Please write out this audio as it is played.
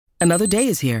Another day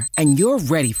is here, and you're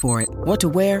ready for it. What to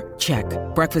wear? Check.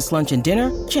 Breakfast, lunch, and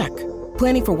dinner? Check.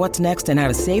 Planning for what's next and how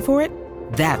to save for it?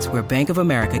 That's where Bank of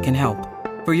America can help.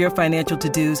 For your financial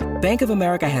to-dos, Bank of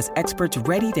America has experts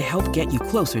ready to help get you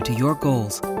closer to your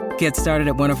goals. Get started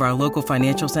at one of our local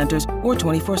financial centers or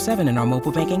 24/7 in our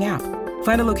mobile banking app.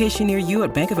 Find a location near you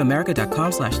at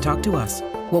bankofamerica.com/talktous.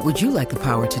 What would you like the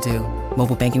power to do?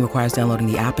 Mobile banking requires downloading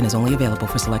the app and is only available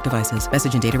for select devices.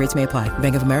 Message and data rates may apply.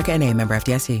 Bank of America N.A., member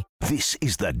FDIC. This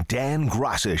is the Dan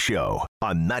Graca Show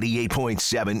on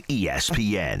 98.7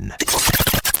 ESPN.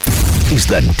 Is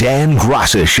the Dan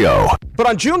Graca Show. But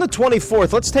on June the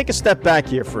 24th, let's take a step back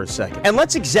here for a second, and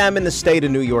let's examine the state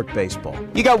of New York baseball.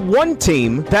 You got one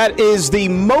team that is the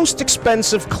most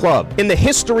expensive club in the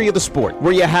history of the sport,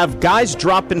 where you have guys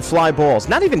dropping fly balls,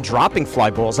 not even dropping fly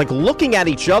balls, like looking at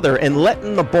each other and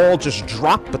letting the ball just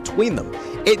drop between them.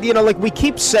 Like we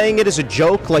keep saying it as a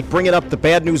joke, like bringing up the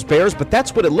Bad News Bears, but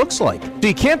that's what it looks like. So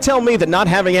you can't tell me that not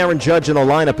having Aaron Judge in the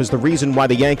lineup is the reason why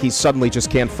the Yankees suddenly just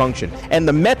can't function. And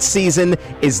the Mets season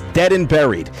is dead and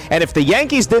buried. And if the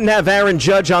Yankees didn't have Aaron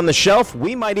Judge on the shelf,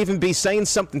 we might even be saying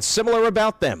something similar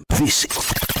about them. This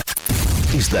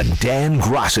is the Dan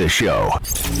Graca Show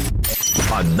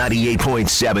on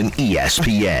 98.7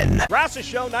 ESPN. Graca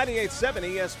Show, 98.7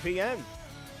 ESPN.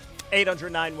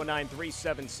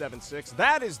 800-919-3776.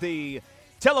 That is the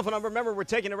telephone number. Remember, we're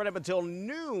taking it right up until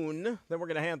noon. Then we're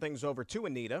going to hand things over to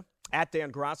Anita at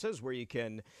Dan Graca's, where you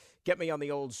can get me on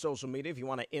the old social media if you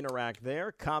want to interact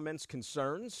there. Comments,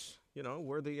 concerns.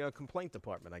 We're the complaint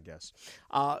department, I guess.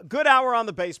 Good hour on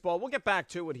the baseball. We'll get back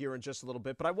to it here in just a little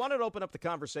bit. But I wanted to open up the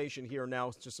conversation here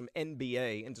now to some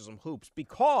NBA, into some hoops,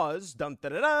 because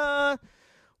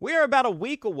we are about a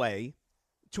week away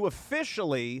to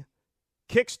officially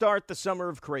kickstart the summer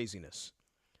of craziness.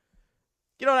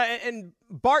 And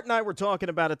Bart and I were talking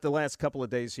about it the last couple of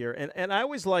days here, and I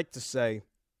always like to say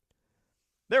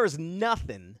there is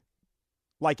nothing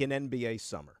like an NBA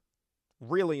summer,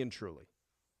 really and truly.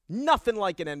 Nothing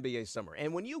like an NBA summer.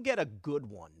 And when you get a good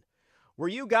one, where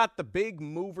you got the big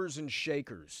movers and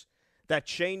shakers that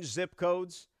change zip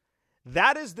codes,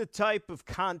 that is the type of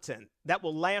content that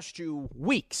will last you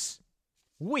weeks.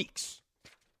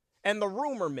 And the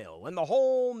rumor mill, and the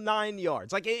whole 9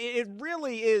 yards. Like, it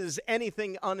really is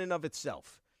anything on and of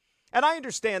itself. And I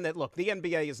understand that, look, the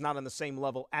NBA is not on the same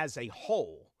level as a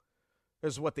whole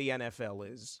as what the NFL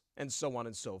is, and so on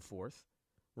and so forth,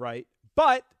 right?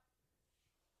 But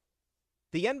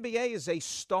the NBA is a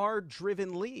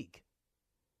star-driven league.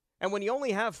 And when you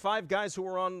only have 5 guys who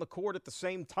are on the court at the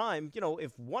same time,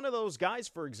 if one of those guys,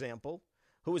 for example,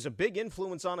 who is a big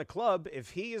influence on a club,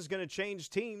 if he is going to change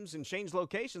teams and change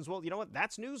locations, well, you know what?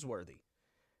 That's newsworthy.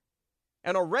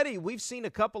 And already we've seen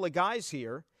a couple of guys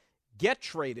here get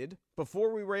traded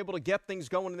before we were able to get things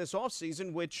going in this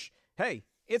offseason, which, hey,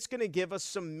 it's going to give us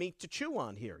some meat to chew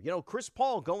on here. Chris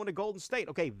Paul going to Golden State.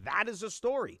 Okay, that is a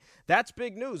story. That's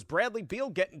big news. Bradley Beal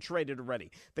getting traded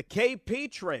already. The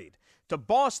KP trade to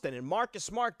Boston, and Marcus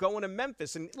Smart going to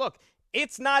Memphis. And look,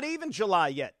 it's not even July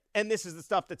yet. And this is the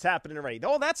stuff that's happening already.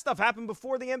 All that stuff happened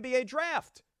before the NBA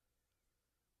draft.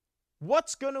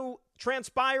 What's going to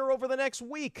transpire over the next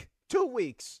week, 2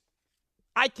 weeks?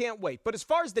 I can't wait. But as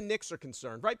far as the Knicks are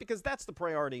concerned, right, because that's the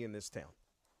priority in this town.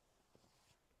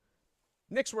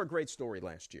 Knicks were a great story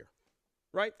last year,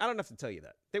 right? I don't have to tell you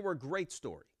that. They were a great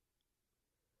story.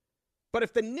 But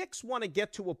if the Knicks want to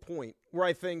get to a point where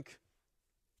I think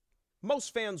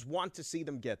most fans want to see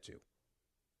them get to,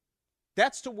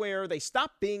 that's to where they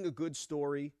stop being a good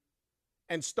story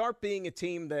and start being a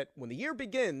team that when the year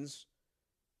begins,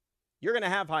 you're going to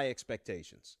have high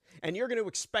expectations. And you're going to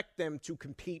expect them to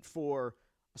compete for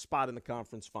a spot in the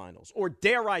conference finals, or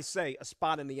dare I say, a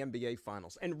spot in the NBA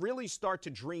finals, and really start to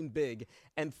dream big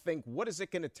and think, what is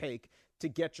it going to take to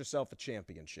get yourself a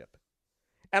championship?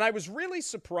 And I was really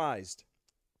surprised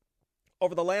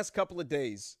over the last couple of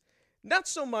days, not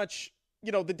so much,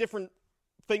 the different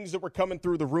things that were coming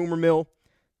through the rumor mill,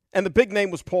 and the big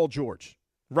name was Paul George,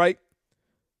 right?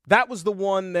 That was the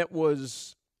one that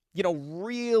was,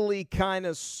 really kind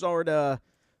of sort of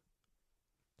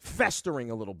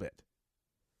festering a little bit,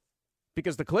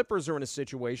 because the Clippers are in a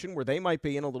situation where they might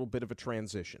be in a little bit of a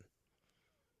transition,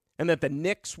 and that the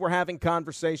Knicks were having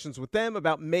conversations with them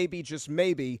about maybe, just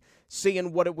maybe,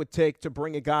 seeing what it would take to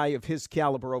bring a guy of his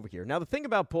caliber over here. Now, the thing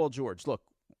about Paul George, look,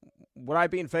 would I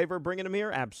be in favor of bringing him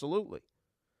here? Absolutely.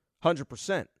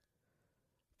 100%.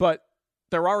 But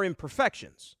there are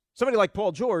imperfections. Somebody like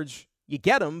Paul George, you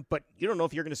get him, but you don't know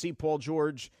if you're going to see Paul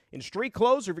George in street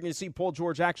clothes or if you're going to see Paul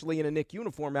George actually in a Knick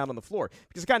uniform out on the floor,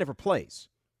 because the guy never plays,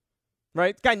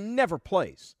 right? The guy never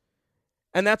plays.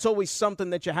 And that's always something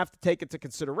that you have to take into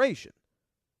consideration.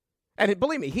 And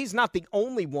believe me, he's not the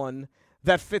only one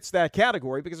that fits that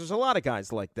category because there's a lot of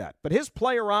guys like that. But his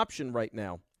player option right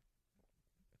now,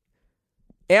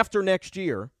 after next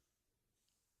year,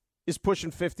 is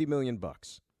pushing $50 million.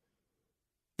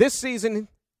 This season,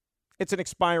 it's an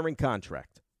expiring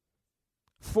contract.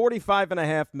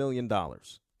 $45.5 million.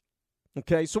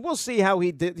 Okay, so we'll see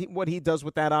what he does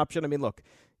with that option. I mean, look,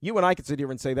 you and I could sit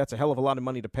here and say that's a hell of a lot of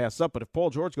money to pass up, but if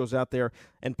Paul George goes out there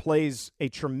and plays a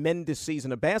tremendous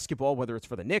season of basketball, whether it's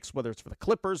for the Knicks, whether it's for the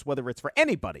Clippers, whether it's for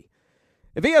anybody,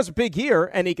 if he has a big year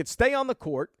and he could stay on the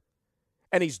court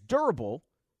and he's durable,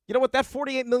 you know what, that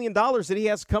 $48 million that he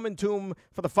has coming to him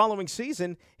for the following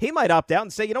season, he might opt out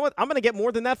and say, you know what, I'm going to get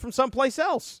more than that from someplace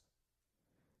else.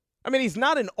 I mean, he's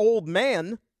not an old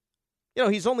man. You know,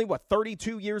 he's only,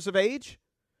 32 years of age?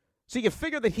 So you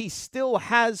figure that he still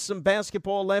has some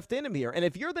basketball left in him here. And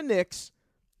if you're the Knicks,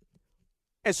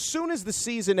 as soon as the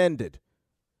season ended,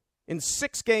 in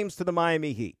 6 games to the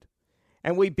Miami Heat,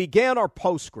 and we began our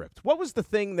postscript, what was the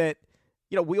thing that,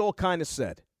 we all kind of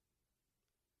said?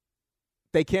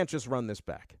 They can't just run this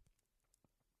back.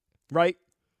 Right?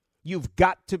 You've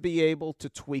got to be able to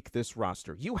tweak this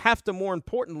roster. You have to, more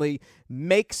importantly,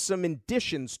 make some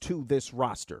additions to this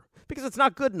roster because it's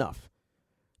not good enough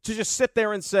to just sit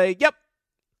there and say, yep,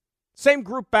 same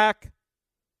group back.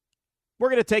 We're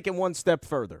going to take it one step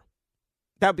further.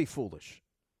 That'd be foolish.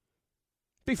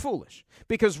 Be foolish.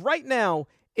 Because right now,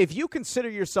 if you consider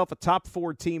yourself a top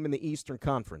 4 team in the Eastern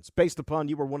Conference, based upon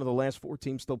you were one of the last 4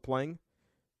 teams still playing,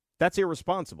 that's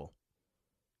irresponsible.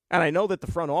 And I know that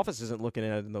the front office isn't looking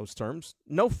at it in those terms.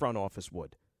 No front office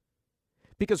would.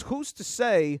 Because who's to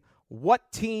say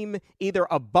what team either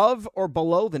above or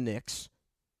below the Knicks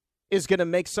is going to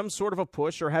make some sort of a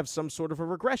push or have some sort of a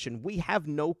regression? We have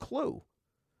no clue.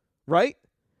 Right?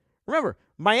 Remember,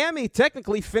 Miami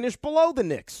technically finished below the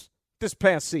Knicks this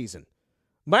past season.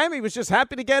 Miami was just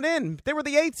happy to get in. They were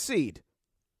the 8th seed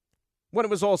when it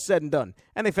was all said and done.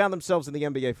 And they found themselves in the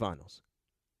NBA Finals.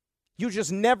 You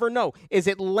just never know. Is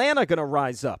Atlanta going to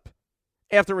rise up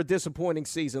after a disappointing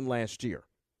season last year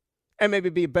and maybe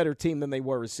be a better team than they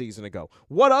were a season ago?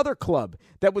 What other club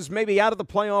that was maybe out of the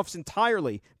playoffs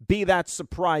entirely be that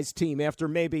surprise team after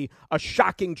maybe a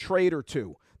shocking trade or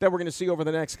two that we're going to see over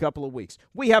the next couple of weeks?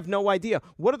 We have no idea.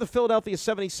 What are the Philadelphia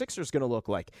 76ers going to look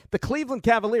like? The Cleveland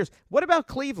Cavaliers. What about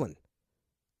Cleveland?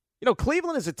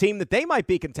 Cleveland is a team that they might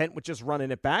be content with just running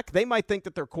it back. They might think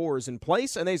that their core is in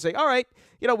place, and they say, all right,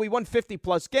 we won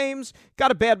 50-plus games,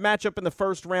 got a bad matchup in the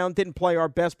first round, didn't play our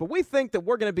best, but we think that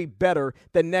we're going to be better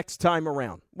the next time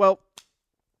around. Well,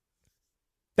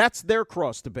 that's their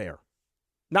cross to bear,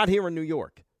 not here in New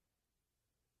York.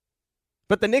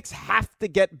 But the Knicks have to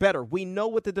get better. We know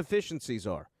what the deficiencies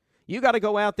are. You got to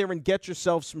go out there and get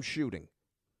yourself some shooting.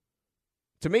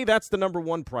 To me, that's the number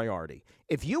one priority.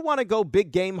 If you want to go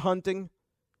big game hunting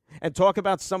and talk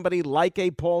about somebody like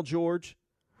a Paul George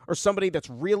or somebody that's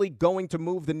really going to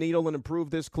move the needle and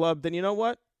improve this club, then you know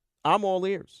what? I'm all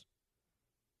ears.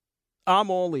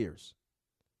 I'm all ears.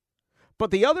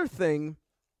 But the other thing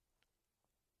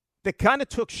that kind of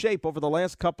took shape over the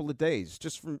last couple of days,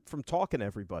 just from talking to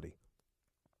everybody,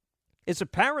 is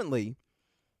apparently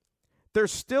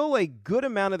there's still a good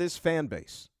amount of this fan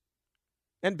base.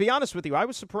 And be honest with you, I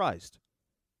was surprised.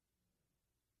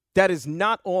 That is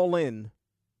not all in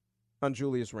on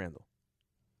Julius Randle.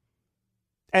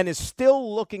 And is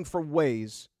still looking for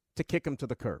ways to kick him to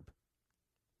the curb.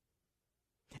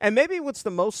 And maybe what's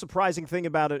the most surprising thing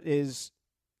about it is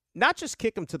not just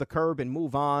kick him to the curb and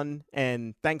move on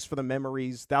and thanks for the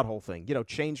memories, that whole thing.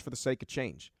 Change for the sake of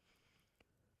change.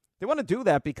 They want to do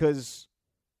that because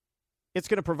it's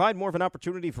going to provide more of an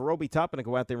opportunity for Obi Toppin to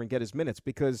go out there and get his minutes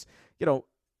because,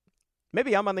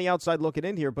 maybe I'm on the outside looking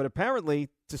in here, but apparently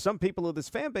to some people of this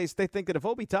fan base, they think that if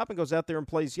Obi Toppin goes out there and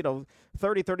plays,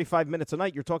 30, 35 minutes a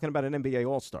night, you're talking about an NBA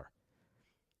All-Star.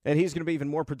 And he's going to be even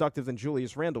more productive than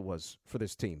Julius Randle was for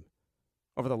this team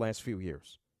over the last few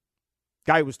years.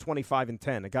 Guy who was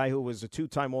 25-10, a guy who was a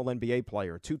 2-time All-NBA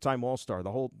player, a 2-time All-Star,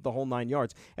 the whole 9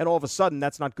 yards. And all of a sudden,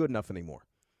 that's not good enough anymore.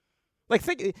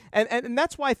 And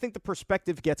that's why I think the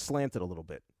perspective gets slanted a little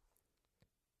bit.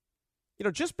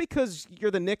 Just because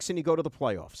you're the Knicks and you go to the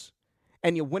playoffs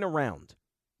and you win a round,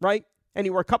 right? And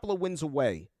you were a couple of wins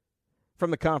away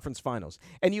from the conference finals.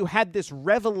 And you had this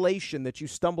revelation that you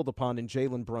stumbled upon in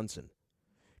Jalen Brunson.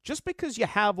 Just because you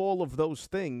have all of those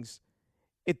things,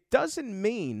 it doesn't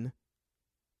mean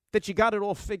that you got it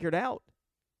all figured out.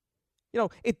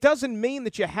 It doesn't mean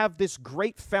that you have this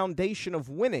great foundation of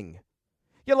winning.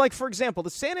 Like, for example, the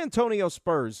San Antonio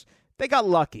Spurs, they got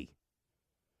lucky.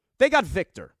 They got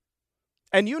Victor.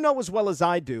 And you know as well as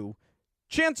I do,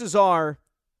 chances are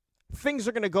things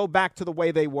are going to go back to the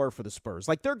way they were for the Spurs.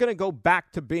 Like, they're going to go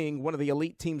back to being one of the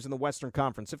elite teams in the Western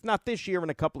Conference. If not this year, in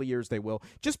a couple of years they will,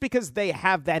 just because they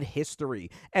have that history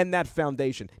and that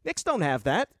foundation. Knicks don't have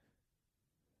that.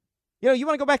 You know, you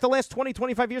want to go back the last 20,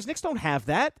 25 years, Knicks don't have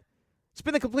that. It's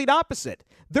been the complete opposite.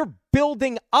 They're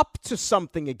building up to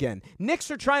something again.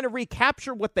 Knicks are trying to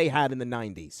recapture what they had in the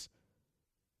 90s.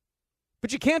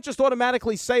 But you can't just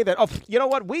automatically say that, oh, you know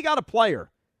what, we got a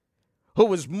player who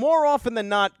was more often than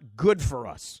not good for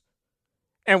us,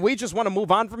 and we just want to move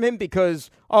on from him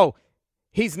because, oh,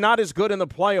 he's not as good in the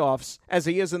playoffs as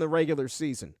he is in the regular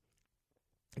season.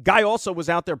 Guy also was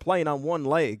out there playing on one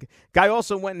leg. Guy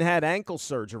also went and had ankle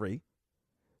surgery.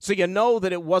 So you know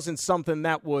that it wasn't something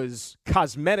that was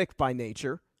cosmetic by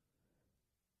nature.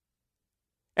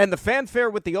 And the fanfare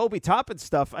with the Obi Toppin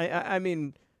stuff, I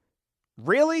mean,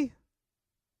 really?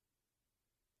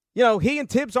 You know, he and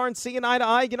Tibbs aren't seeing eye to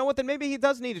eye. You know what? Then maybe he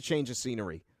does need a change of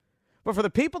scenery. But for the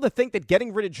people to think that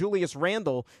getting rid of Julius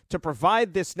Randle to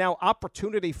provide this now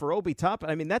opportunity for Obi Toppin,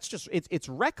 I mean, that's just, it's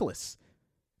reckless.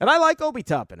 And I like Obi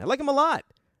Toppin. I like him a lot.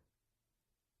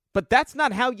 But that's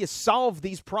not how you solve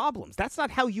these problems. That's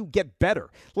not how you get better.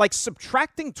 Like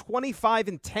subtracting 25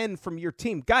 and 10 from your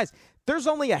team. Guys, there's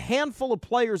only a handful of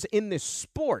players in this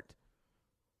sport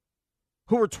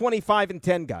who are 25 and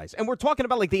 10 guys. And we're talking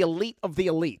about like the elite of the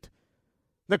elite.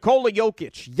 Nikola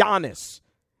Jokic, Giannis,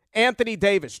 Anthony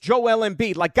Davis, Joel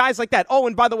Embiid, like guys like that. Oh,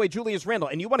 and by the way, Julius Randle.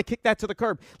 And you want to kick that to the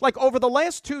curb. Like over the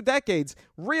last 2 decades,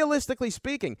 realistically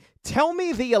speaking, tell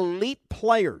me the elite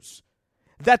players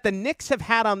that the Knicks have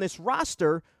had on this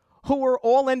roster who are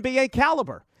all NBA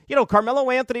caliber. You know, Carmelo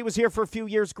Anthony was here for a few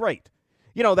years, great.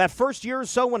 You know, that first year or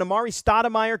so when Amari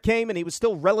Stoudemire came and he was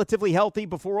still relatively healthy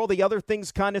before all the other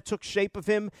things kind of took shape of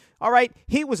him, all right,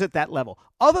 he was at that level.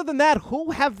 Other than that,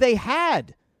 who have they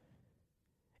had?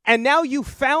 And now you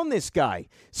found this guy,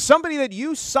 somebody that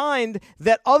you signed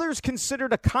that others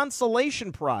considered a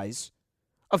consolation prize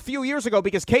a few years ago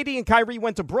because KD and Kyrie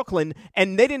went to Brooklyn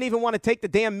and they didn't even want to take the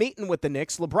damn meeting with the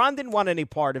Knicks. LeBron didn't want any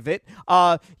part of it.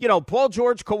 You know, Paul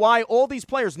George, Kawhi, all these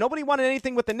players, nobody wanted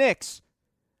anything with the Knicks.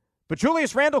 But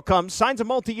Julius Randle comes, signs a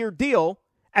multi-year deal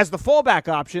as the fallback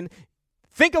option.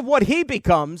 Think of what he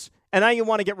becomes, and now you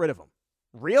want to get rid of him.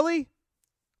 Really?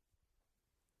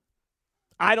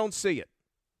 I don't see it.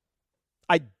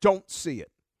 I don't see it.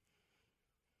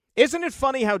 Isn't it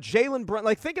funny how Jalen Brunson,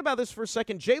 like think about this for a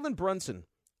second. Jalen Brunson,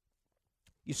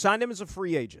 you signed him as a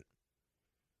free agent.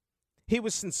 He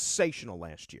was sensational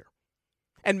last year.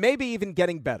 And maybe even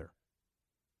getting better.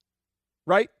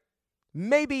 Right?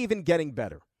 Maybe even getting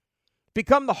better.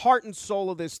 Become the heart and soul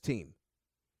of this team.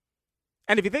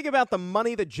 And if you think about the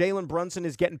money that Jalen Brunson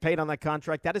is getting paid on that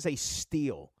contract, that is a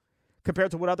steal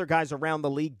compared to what other guys around the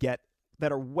league get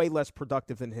that are way less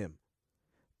productive than him.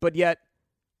 But yet,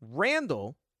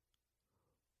 Randle,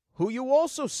 who you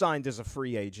also signed as a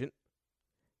free agent,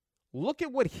 look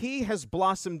at what he has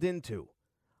blossomed into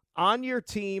on your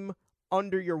team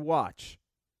under your watch.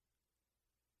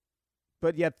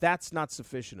 But yet, that's not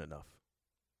sufficient enough.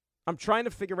 I'm trying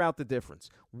to figure out the difference.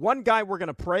 One guy we're going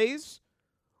to praise,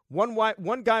 one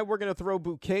guy we're going to throw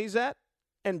bouquets at,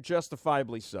 and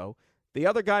justifiably so. The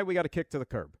other guy we got to kick to the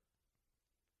curb.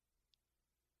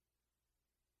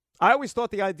 I always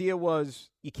thought the idea was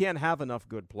you can't have enough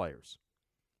good players.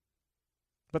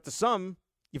 But to some,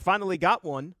 you finally got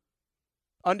one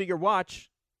under your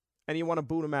watch, and you want to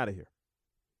boot him out of here.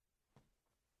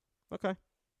 Okay.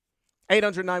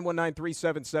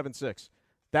 800-919-3776.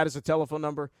 That is a telephone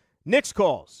number. Knicks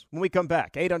calls when we come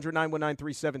back.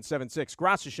 800-919-3776.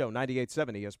 Grassi Show,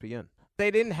 98.7 ESPN.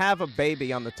 They didn't have a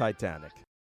baby on the Titanic.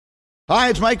 Hi,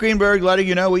 it's Mike Greenberg letting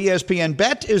you know ESPN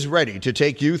Bet is ready to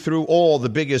take you through all the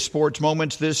biggest sports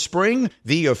moments this spring.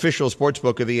 The official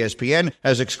sportsbook of ESPN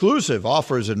has exclusive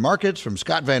offers and markets from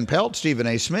Scott Van Pelt, Stephen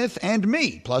A. Smith, and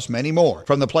me, plus many more.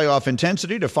 From the playoff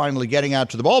intensity to finally getting out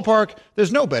to the ballpark,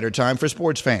 there's no better time for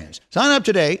sports fans. Sign up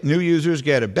today. New users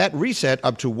get a bet reset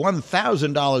up to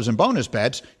 $1,000 in bonus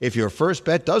bets if your first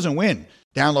bet doesn't win.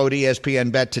 Download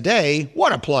ESPN Bet today.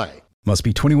 What a play. Must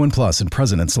be 21 plus and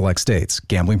present in select states.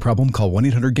 Gambling problem? Call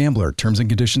 1-800-GAMBLER. Terms and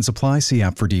conditions apply. See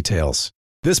app for details.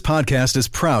 This podcast is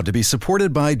proud to be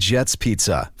supported by Jets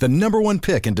Pizza, the #1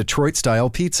 pick in Detroit-style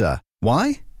pizza.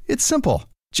 Why? It's simple.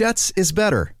 Jets is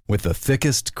better. With the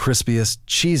thickest, crispiest,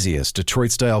 cheesiest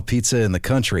Detroit-style pizza in the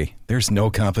country, there's no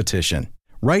competition.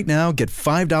 Right now, get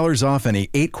 $5 off any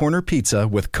 8-corner pizza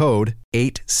with code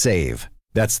 8SAVE.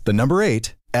 That's the number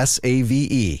 8,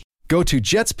 SAVE. Go to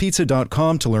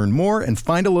jetspizza.com to learn more and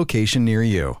find a location near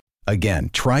you. Again,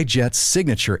 try Jet's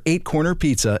signature 8-corner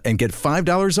pizza and get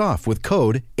 $5 off with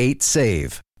code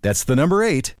 8SAVE. That's the number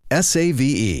 8,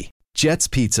 SAVE. Jet's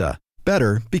Pizza.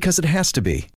 Better because it has to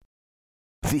be.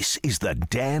 This is the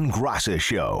Dan Graca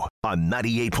Show on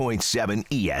 98.7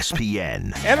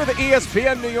 ESPN. Enter the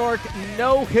ESPN New York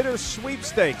no-hitter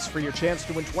sweepstakes for your chance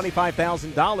to win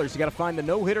 $25,000. You got to find the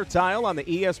no-hitter tile on the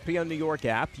ESPN New York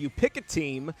app. You pick a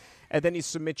team, and then you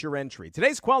submit your entry.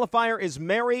 Today's qualifier is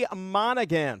Mary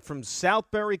Monaghan from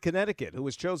Southbury, Connecticut, who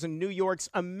has chosen New York's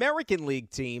American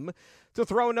League team to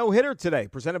throw a no-hitter today.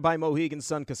 Presented by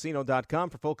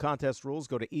MoheganSunCasino.com. For full contest rules,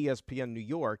 go to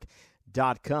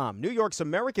ESPNNewYork.com. New York's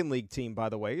American League team, by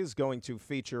the way, is going to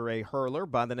feature a hurler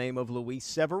by the name of Luis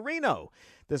Severino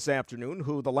this afternoon,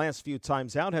 who the last few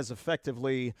times out has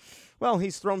effectively, well,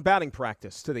 he's thrown batting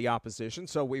practice to the opposition.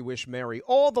 So we wish Mary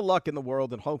all the luck in the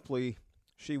world, and hopefully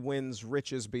she wins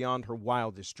riches beyond her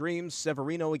wildest dreams.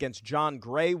 Severino against John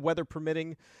Gray, weather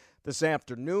permitting, this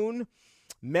afternoon.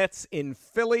 Mets in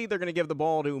Philly. They're going to give the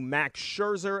ball to Max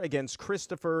Scherzer against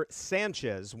Christopher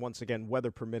Sanchez. Once again,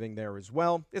 weather permitting there as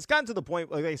well. It's gotten to the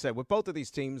point, like I said, with both of these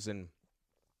teams, and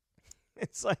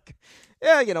it's like,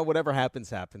 yeah, you know, whatever happens,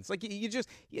 happens. Like,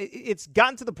 it's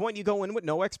gotten to the point you go in with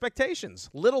no expectations.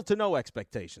 Little to no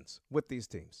expectations with these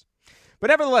teams. But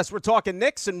nevertheless, we're talking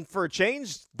Knicks, and for a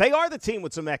change, they are the team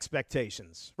with some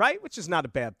expectations, right? Which is not a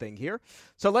bad thing here.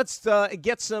 So let's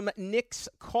get some Knicks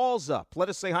calls up. Let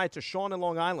us say hi to Sean in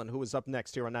Long Island, who is up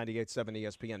next here on 98.7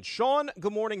 ESPN. Sean,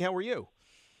 good morning. How are you?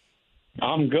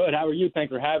 I'm good. How are you?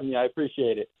 Thanks for having me. I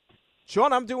appreciate it.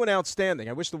 Sean, I'm doing outstanding.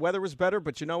 I wish the weather was better,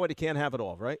 but you know what? You can't have it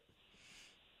all, right?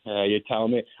 You're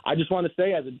telling me. I just want to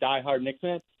say, as a diehard Knicks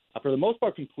fan, I for the most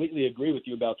part completely agree with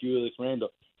you about Julius Randle.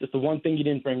 Just the one thing you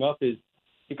didn't bring up is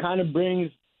he kind of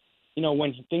brings, you know,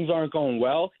 when things aren't going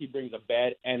well, he brings a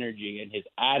bad energy and his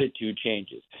attitude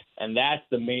changes. And that's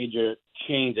the major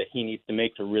change that he needs to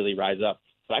make to really rise up.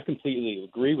 But I completely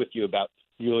agree with you about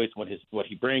Julius, what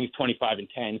he brings, 25 and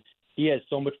 10. He has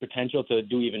so much potential to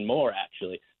do even more,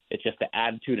 actually. It's just the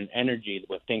attitude and energy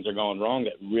when things are going wrong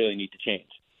that really need to change.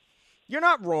 You're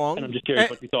not wrong. And I'm just curious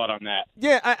what you thought on that.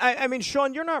 Yeah, I mean,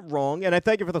 Sean, you're not wrong, and I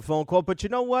thank you for the phone call. But you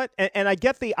know what? And I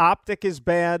get the optic is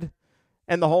bad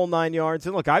and the whole 9 yards.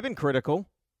 And look, I've been critical,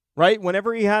 right?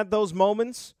 Whenever he had those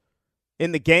moments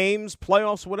in the games,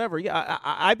 playoffs, whatever, yeah,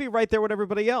 I'd be right there with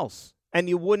everybody else, and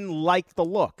you wouldn't like the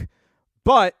look.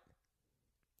 But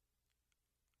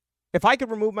if I could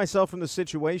remove myself from the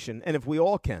situation, and if we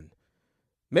all can,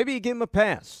 maybe you give him a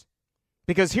pass.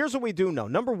 Because here's what we do know.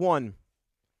 Number one,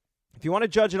 if you want to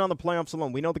judge it on the playoffs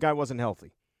alone, we know the guy wasn't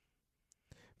healthy.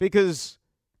 Because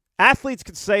athletes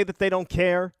could say that they don't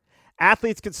care.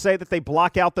 Athletes could say that they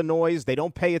block out the noise. They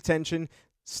don't pay attention.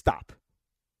 Stop.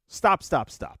 Stop.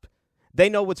 They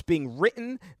know what's being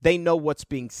written. They know what's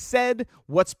being said,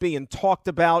 what's being talked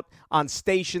about on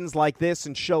stations like this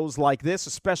and shows like this,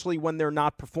 especially when they're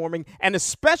not performing, and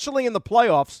especially in the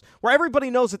playoffs, where everybody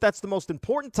knows that that's the most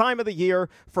important time of the year.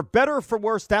 For better or for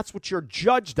worse, that's what you're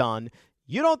judged on.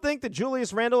 You don't think that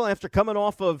Julius Randle, after coming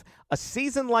off of a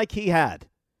season like he had,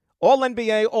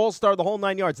 All-NBA, All-Star, the whole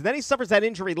 9 yards, and then he suffers that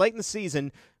injury late in the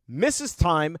season, misses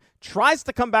time, tries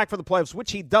to come back for the playoffs,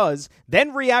 which he does,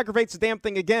 then re-aggravates the damn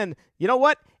thing again. You know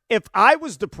what? If I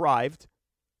was deprived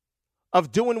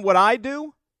of doing what I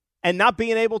do and not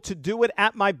being able to do it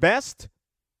at my best,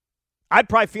 I'd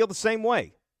probably feel the same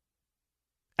way.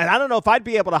 And I don't know if I'd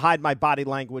be able to hide my body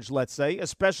language, let's say,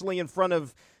 especially in front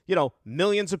of, you know,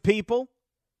 millions of people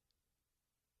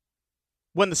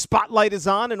when the spotlight is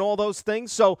on and all those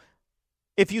things. So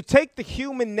if you take the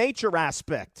human nature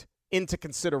aspect into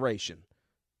consideration,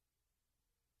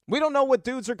 we don't know what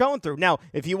dudes are going through. Now,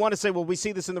 if you want to say, well, we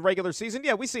see this in the regular season,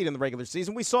 yeah, we see it in the regular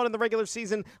season. We saw it in the regular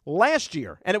season last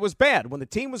year, and it was bad. When the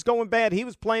team was going bad, he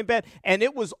was playing bad, and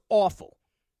it was awful.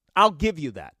 I'll give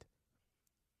you that.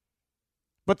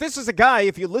 But this is a guy,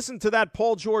 if you listen to that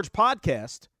Paul George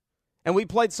podcast, and we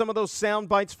played some of those sound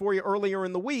bites for you earlier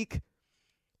in the week,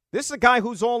 this is a guy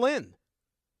who's all in.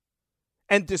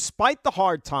 And despite the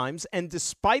hard times and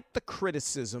despite the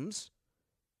criticisms,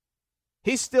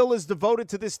 he still is devoted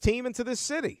to this team and to this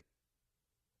city.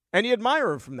 And you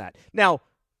admire him from that. Now,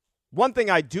 one thing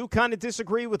I do kind of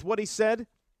disagree with what he said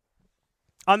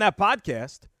on that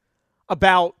podcast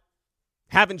about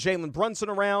having Jalen Brunson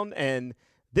around and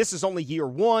this is only year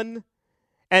one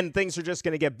and things are just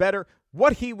going to get better.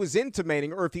 What he was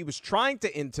intimating, or if he was trying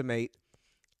to intimate,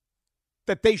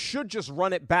 that they should just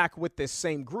run it back with this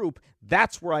same group,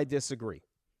 that's where I disagree.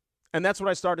 And that's what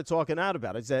I started talking out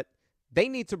about, is that they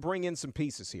need to bring in some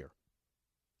pieces here.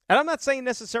 And I'm not saying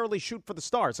necessarily shoot for the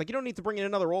stars. Like, you don't need to bring in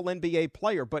another All-NBA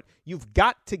player, but you've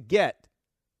got to get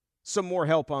some more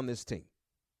help on this team.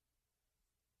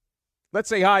 Let's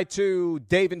say hi to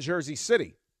Dave in Jersey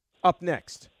City. Up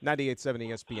next, 98.7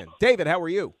 ESPN. David, how are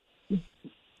you?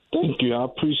 Thank you. I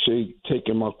appreciate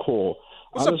taking my call.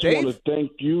 What's up, Dave? Want to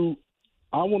thank you.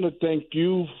 I want to thank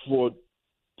you for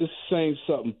just saying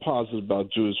something positive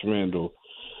about Julius Randle.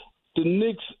 The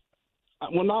Knicks,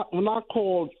 when I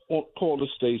call the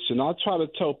station, I try to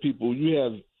tell people you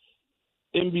have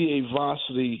NBA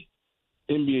varsity,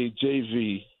 NBA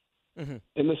JV,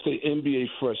 and let's say NBA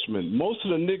freshmen. Most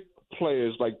of the Knicks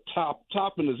players, like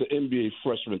Toppin is an NBA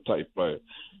freshman type player.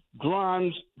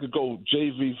 Grimes could go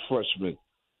JV freshman.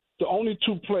 The only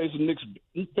two players the Knicks,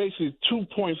 basically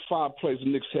 2.5 players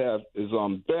the Knicks have is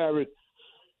Barrett,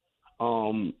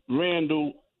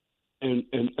 Randle,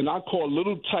 and I call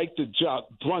Little Tyke the Jock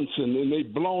Brunson, and they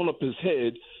blown up his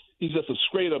head. He's just a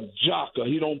straight up jocker.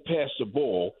 He don't pass the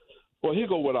ball. Well, here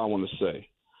go what I want to say.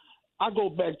 I go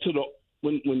back to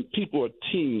when people are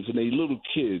teens and they little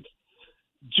kids.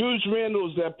 Julius Randle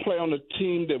is that player on the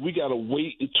team that we got to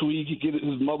wait until he can get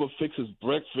his mother fix his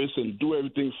breakfast and do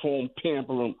everything for him,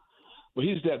 pamper him. But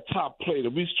he's that top player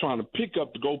that we're trying to pick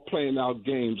up to go play in our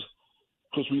games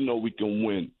because we know we can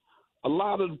win. A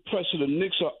lot of the pressure the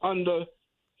Knicks are under,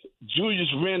 Julius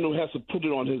Randle has to put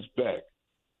it on his back.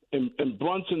 And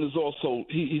Brunson is also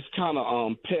he's kind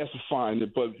of pacifying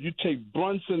it. But you take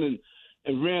Brunson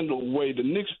and Randle away, the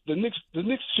Knicks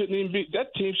shouldn't even be,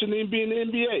 that team shouldn't even be in the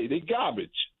NBA. They garbage.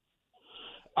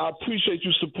 I appreciate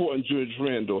you supporting Julius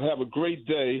Randle. Have a great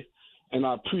day, and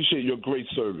I appreciate your great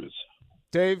service.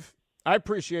 Dave, I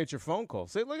appreciate your phone call.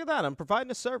 See, look at that. I'm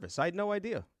providing a service. I had no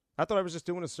idea. I thought I was just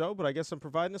doing a show, but I guess I'm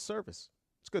providing a service.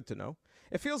 It's good to know.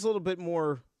 It feels a little bit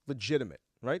more legitimate,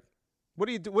 right?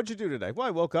 What'd you do today? Well,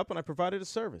 I woke up and I provided a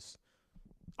service.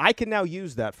 I can now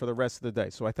use that for the rest of the day,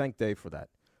 so I thank Dave for that.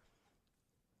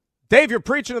 Dave, you're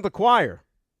preaching to the choir,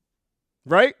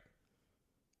 right?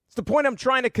 It's the point I'm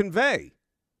trying to convey.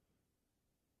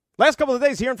 Last couple of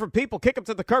days, hearing from people, kick it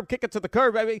to the curb, kick it to the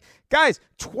curb. I mean, guys,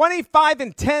 25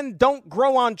 and 10 don't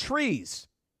grow on trees.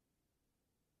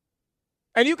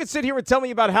 And you can sit here and tell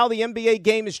me about how the NBA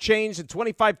game has changed and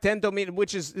 25-10 don't mean,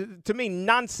 which is, to me,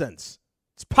 nonsense.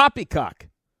 It's poppycock.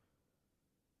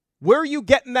 Where are you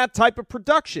getting that type of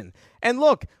production? And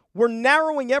look, we're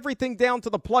narrowing everything down to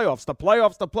the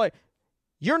playoffs.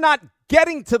 You're not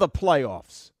getting to the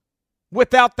playoffs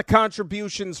without the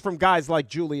contributions from guys like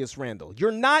Julius Randle.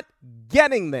 You're not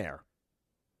getting there.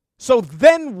 So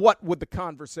then what would the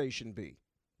conversation be,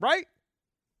 right?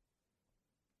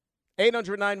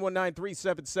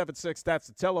 800-919-3776, that's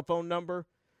the telephone number.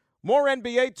 More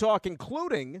NBA talk,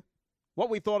 including what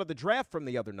we thought of the draft from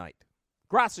the other night.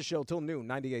 Grassa Show till noon,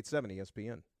 98.7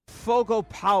 ESPN. Fogo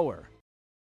Power.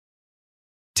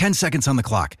 10 seconds on the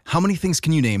clock. How many things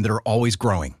can you name that are always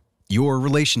growing? Your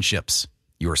relationships,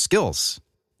 your skills,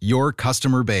 your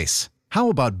customer base. How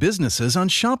about businesses on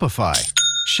Shopify?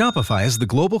 Shopify is the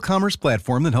global commerce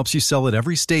platform that helps you sell at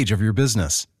every stage of your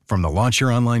business. From the launch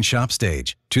your online shop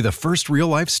stage, to the first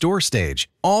real-life store stage,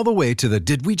 all the way to the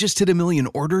did we just hit a million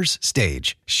orders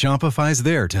stage. Shopify's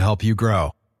there to help you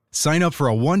grow. Sign up for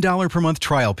a $1 per month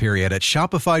trial period at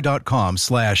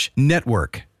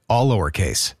shopify.com/network, all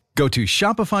lowercase. Go to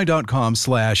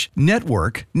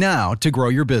shopify.com/network now to grow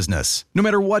your business, no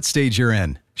matter what stage you're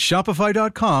in.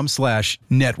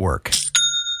 Shopify.com/network.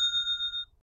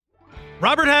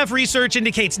 Robert Half research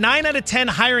indicates 9 out of 10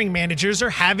 hiring managers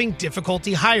are having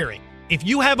difficulty hiring. If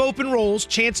you have open roles,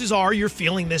 chances are you're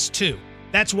feeling this too.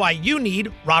 That's why you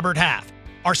need Robert Half.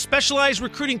 Our specialized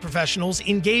recruiting professionals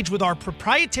engage with our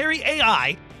proprietary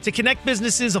AI to connect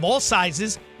businesses of all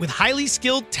sizes with highly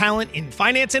skilled talent in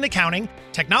finance and accounting,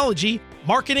 technology,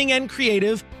 marketing and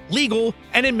creative, legal,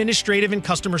 and administrative and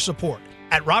customer support.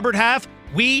 At Robert Half,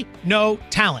 we know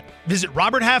talent. Visit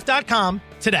roberthalf.com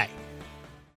today.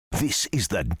 This is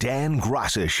the Dan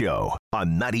Grassa Show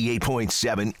on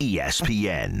 98.7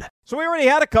 ESPN. So we already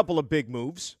had a couple of big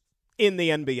moves in the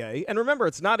NBA. And remember,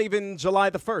 it's not even July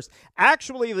the 1st.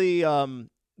 Actually, the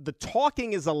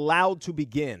talking is allowed to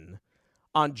begin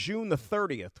on June the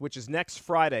 30th, which is next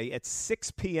Friday at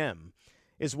 6 p.m.,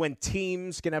 is when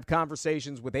teams can have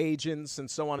conversations with agents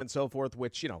and so on and so forth,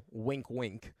 which, wink,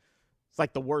 wink. It's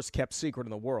like the worst-kept secret in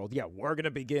the world. Yeah, we're going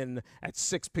to begin at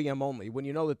 6 p.m. only when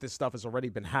you know that this stuff has already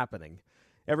been happening.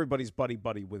 Everybody's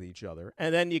buddy-buddy with each other.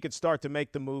 And then you could start to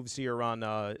make the moves here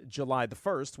on July the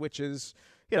 1st, which is,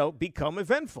 become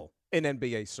eventful in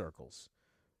NBA circles,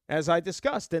 as I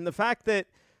discussed. And the fact that,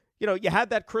 you had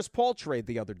that Chris Paul trade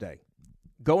the other day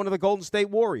going to the Golden State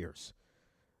Warriors.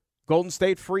 Golden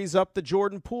State frees up the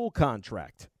Jordan Poole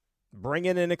contract. bring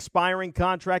in an expiring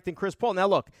contract in Chris Paul. Now,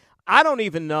 look, I don't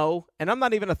even know, and I'm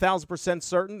not even 1,000%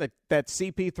 certain that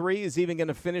CP3 is even going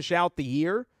to finish out the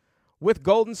year with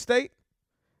Golden State,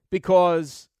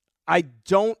 because I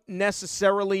don't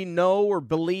necessarily know or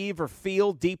believe or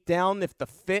feel deep down if the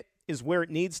fit is where it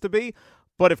needs to be.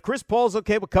 But if Chris Paul's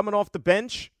okay with coming off the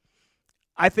bench,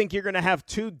 I think you're going to have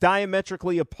two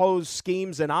diametrically opposed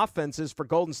schemes and offenses for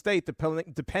Golden State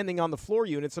depending on the floor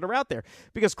units that are out there.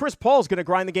 Because Chris Paul's going to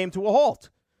grind the game to a halt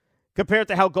compared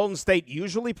to how Golden State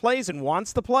usually plays and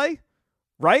wants to play,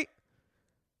 right?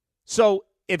 So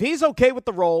if he's okay with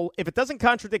the role, if it doesn't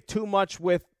contradict too much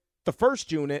with the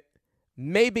first unit,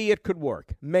 maybe it could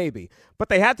work. Maybe. But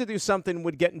they had to do something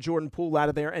with getting Jordan Poole out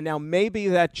of there, and now maybe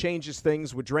that changes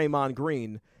things with Draymond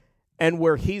Green and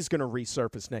where he's going to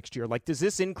resurface next year. Like, does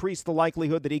this increase the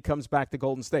likelihood that he comes back to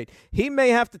Golden State? He may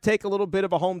have to take a little bit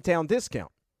of a hometown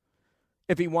discount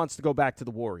if he wants to go back to the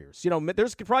Warriors. You know,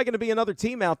 there's probably going to be another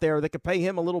team out there that could pay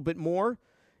him a little bit more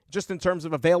just in terms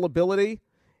of availability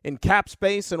and cap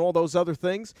space and all those other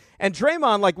things. And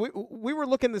Draymond, like, we were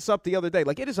looking this up the other day.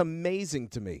 Like, it is amazing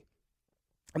to me,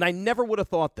 and I never would have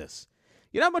thought this.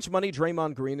 You know how much money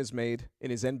Draymond Green has made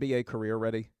in his NBA career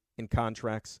already in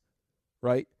contracts,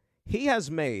 right? He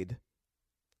has made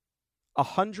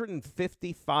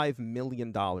 $155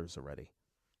 million already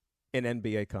in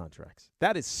NBA contracts.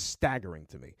 That is staggering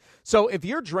to me. So if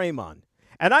you're Draymond,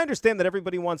 and I understand that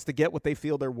everybody wants to get what they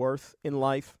feel they're worth in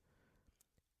life,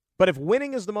 but if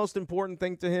winning is the most important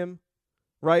thing to him,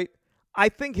 right, I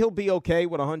think he'll be okay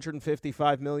with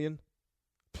 $155 million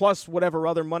plus whatever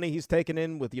other money he's taken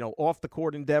in with, you know,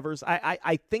 off-the-court endeavors.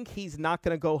 I think he's not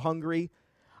going to go hungry.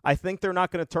 I think they're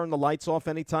not going to turn the lights off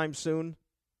anytime soon,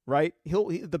 right?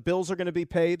 The bills are going to be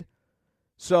paid.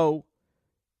 So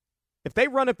if they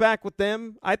run it back with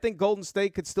them, I think Golden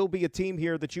State could still be a team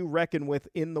here that you reckon with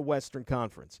in the Western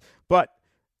Conference. But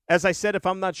as I said, if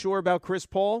I'm not sure about Chris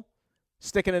Paul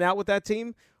sticking it out with that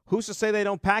team, who's to say they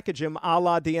don't package him a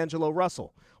la D'Angelo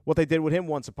Russell, what they did with him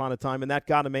once upon a time, and that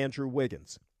got him Andrew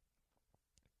Wiggins.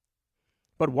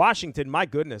 But Washington, my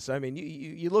goodness, I mean,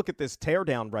 you look at this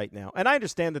teardown right now, and I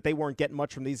understand that they weren't getting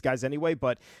much from these guys anyway,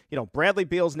 but, you know, Bradley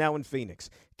Beal's now in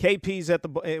Phoenix. KP's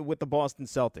with the Boston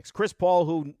Celtics. Chris Paul,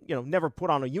 who, you know, never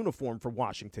put on a uniform for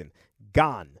Washington,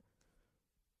 gone,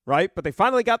 right? But they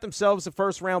finally got themselves a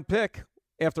first-round pick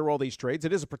after all these trades.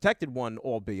 It is a protected one,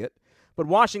 albeit, but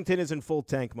Washington is in full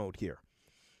tank mode here.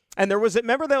 And there was,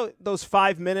 remember those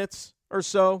 5 minutes or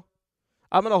so?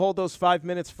 I'm going to hold those 5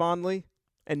 minutes fondly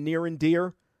and near and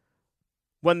dear,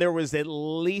 when there was at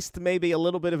least maybe a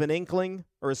little bit of an inkling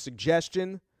or a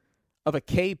suggestion of a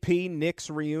KP Knicks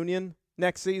reunion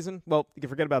next season. Well, you can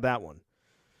forget about that one,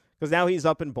 because now he's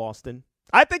up in Boston.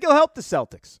 I think he'll help the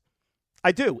Celtics.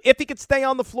 I do. If he could stay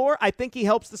on the floor, I think he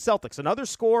helps the Celtics. Another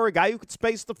scorer, a guy who could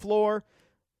space the floor.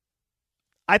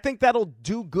 I think that'll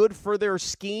do good for their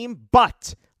scheme,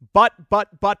 but, and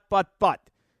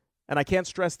I can't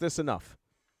stress this enough,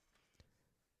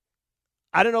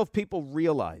 I don't know if people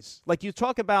realize, like, you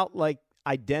talk about, like,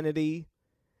 identity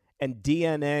and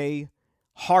DNA,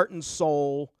 heart and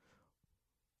soul,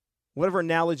 whatever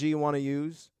analogy you want to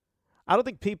use. I don't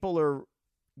think people are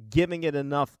giving it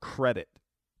enough credit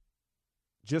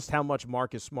just how much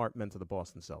Marcus Smart meant to the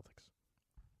Boston Celtics.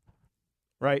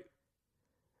 Right?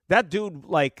 That dude,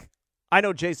 like, I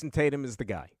know Jason Tatum is the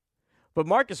guy, but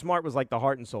Marcus Smart was like the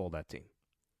heart and soul of that team.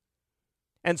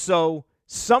 And so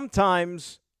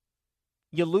sometimes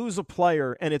you lose a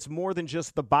player, and it's more than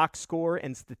just the box score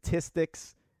and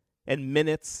statistics and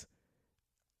minutes.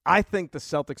 I think the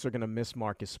Celtics are going to miss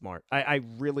Marcus Smart. I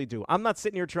really do. I'm not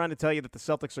sitting here trying to tell you that the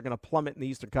Celtics are going to plummet in the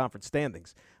Eastern Conference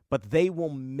standings, but they will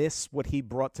miss what he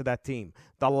brought to that team.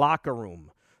 The locker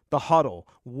room, the huddle,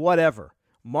 whatever.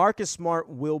 Marcus Smart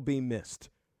will be missed.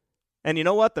 And you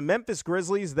know what? The Memphis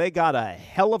Grizzlies, they got a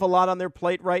hell of a lot on their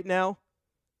plate right now,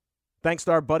 thanks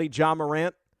to our buddy Ja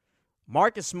Morant.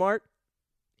 Marcus Smart,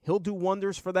 he'll do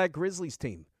wonders for that Grizzlies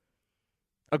team.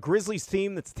 A Grizzlies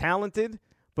team that's talented,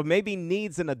 but maybe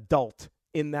needs an adult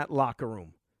in that locker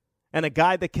room. And a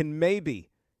guy that can maybe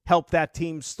help that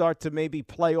team start to maybe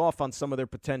play off on some of their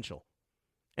potential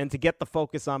and to get the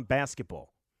focus on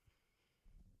basketball.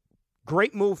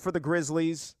 Great move for the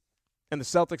Grizzlies, and the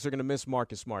Celtics are going to miss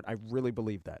Marcus Smart. I really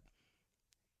believe that.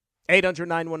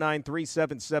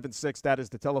 800-919-3776. That is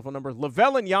the telephone number.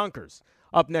 Lavelle and Yonkers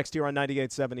up next here on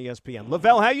 98.7 ESPN.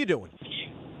 Lavelle, how you doing?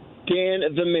 Dan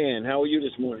the man, how are you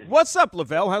this morning? What's up,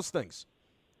 Lavelle? How's things?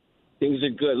 Things are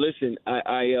good. Listen,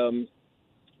 I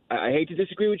hate to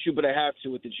disagree with you, but I have to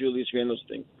with the Julius Randle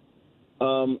thing.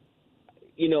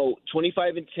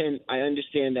 25 and 10, I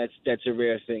understand that's a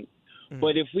rare thing.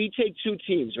 But if we take two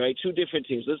teams, right, two different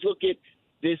teams, let's look at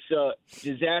this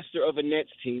disaster of a Nets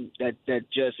team that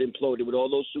just imploded with all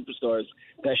those superstars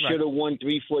that should have won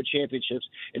 3-4 championships.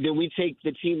 And then we take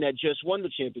the team that just won the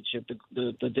championship,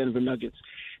 the Denver Nuggets.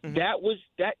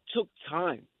 That took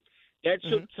time. That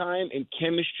took time and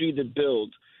chemistry to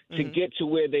build to get to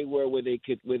where they were, where they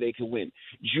could win.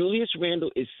 Julius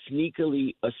Randle is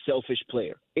sneakily a selfish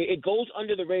player. It goes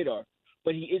under the radar,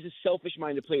 but he is a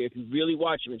selfish-minded player. If you really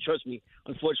watch him, and trust me,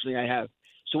 unfortunately I have.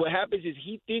 So what happens is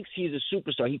he thinks he's a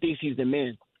superstar. He thinks he's the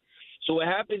man. So what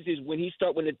happens is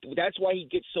that's why he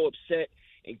gets so upset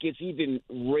and gets even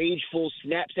rageful,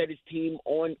 snaps at his team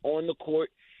on the court.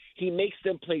 He makes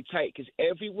them play tight because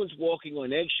everyone's walking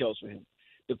on eggshells for him.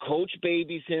 The coach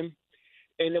babies him.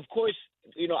 And, of course,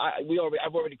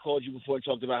 I've already called you before and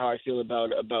talked about how I feel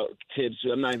about Tibbs.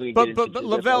 So I'm not even going to get into But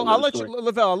Lavelle,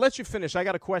 I'll let you finish. I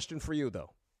got a question for you,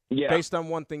 though, based on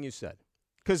one thing you said.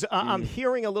 Because I'm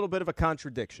hearing a little bit of a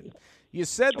contradiction. You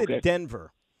said that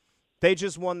Denver, they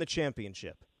just won the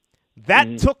championship.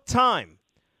 That took time.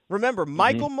 Remember,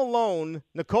 Michael Malone,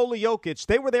 Nikola Jokic,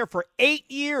 they were there for 8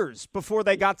 years before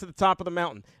they got to the top of the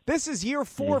mountain. This is year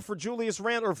 4 for Julius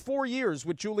Randle, or 4 years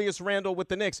with Julius Randle with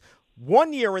the Knicks.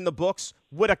 1 year in the books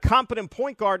with a competent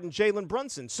point guard in Jalen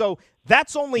Brunson. So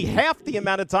that's only half the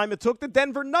amount of time it took the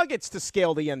Denver Nuggets to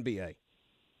scale the NBA.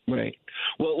 Right.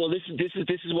 Well, this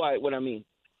is what I mean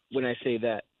when I say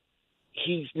that.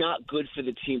 He's not good for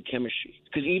the team chemistry.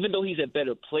 Because even though he's a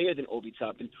better player than Obi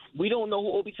Toppin, we don't know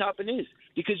who Obi Toppin is.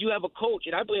 Because you have a coach,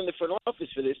 and I blame the front office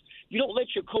for this, you don't let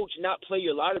your coach not play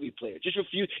your lottery player. Just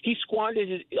refuse. He squandered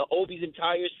Obi's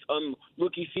entire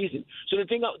rookie season. So the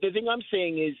thing I'm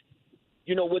saying is,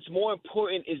 what's more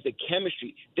important is the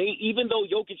chemistry. Even though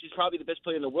Jokic is probably the best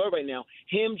player in the world right now,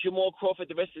 him, Jamal Crawford,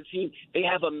 the rest of the team, they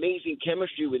have amazing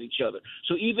chemistry with each other.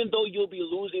 So even though you'll be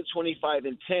losing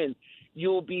 25-10,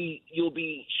 you'll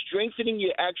be strengthening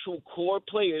your actual core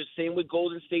players, same what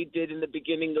Golden State did in the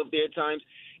beginning of their times,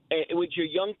 and with your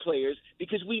young players,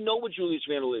 because we know what Julius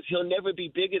Randle is. He'll never be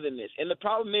bigger than this. And the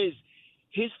problem is,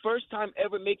 his first time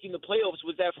ever making the playoffs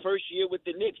was that first year with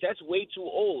the Knicks. That's way too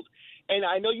old. And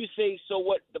I know you say, so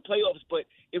what, the playoffs, but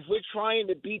if we're trying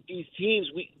to beat these teams,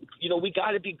 we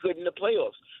got to be good in the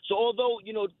playoffs. So although,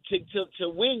 to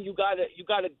win, you got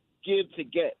to give to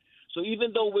get. So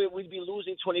even though we'd be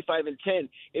losing 25-10,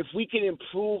 if we can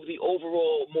improve the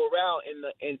overall morale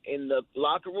in the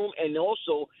locker room and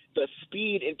also the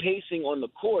speed and pacing on the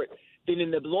court, then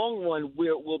in the long run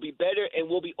we'll be better, and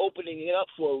we'll be opening it up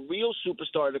for a real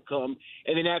superstar to come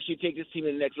and then actually take this team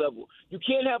to the next level. You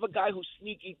can't have a guy who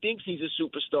sneaky thinks he's a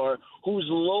superstar who's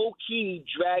low-key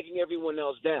dragging everyone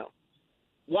else down.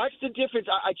 Watch the difference.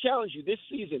 I challenge you this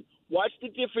season. Watch the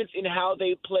difference in how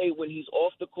they play when he's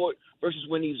off the court versus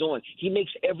when he's on. He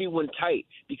makes everyone tight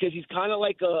because he's kind of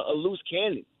like a loose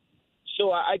cannon.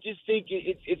 So I just think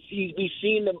we've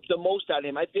seen the most out of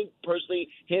him. I think, personally,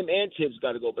 him and Tibbs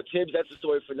got to go. But Tibbs, that's a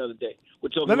story for another day. We're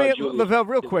talking about Julius. Lavelle,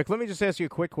 real quick, let me just ask you a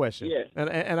quick question. Yeah.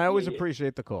 And I always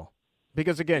appreciate the call.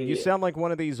 Because, again, you sound like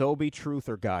one of these Obi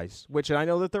truther guys, which I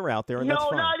know that they're out there, and that's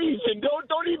fine. No, not even.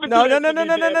 Don't even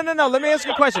No. Let me ask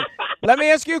you a question. Let me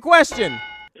ask you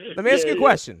a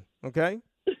question, okay?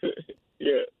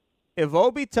 Yeah. If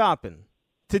Obi Toppin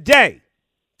today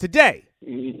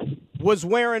was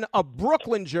wearing a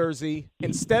Brooklyn jersey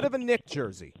instead of a Knicks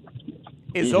jersey,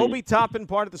 is Obi Toppin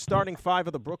part of the starting 5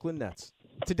 of the Brooklyn Nets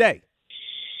today?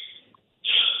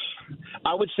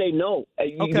 I would say no.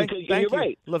 Okay, thank you.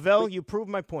 Right. Lavelle, you proved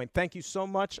my point. Thank you so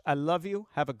much. I love you.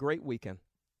 Have a great weekend.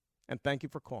 And thank you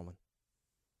for calling.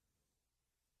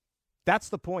 That's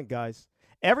the point, guys.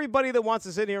 Everybody that wants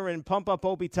to sit here and pump up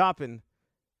Obi Toppin,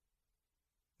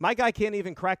 my guy can't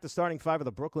even crack the starting 5 of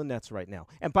the Brooklyn Nets right now.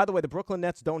 And by the way, the Brooklyn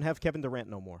Nets don't have Kevin Durant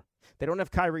no more. They don't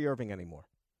have Kyrie Irving anymore.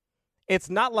 It's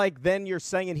not like then you're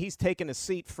saying he's taking a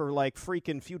seat for like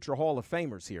freaking future Hall of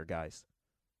Famers here, guys.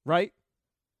 Right?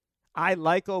 I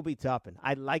like Obi Toppin.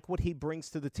 I like what he brings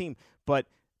to the team. But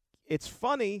it's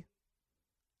funny.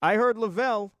 I heard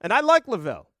Lavelle, and I like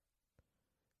Lavelle.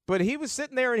 But he was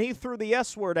sitting there and he threw the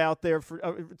S word out there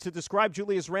to describe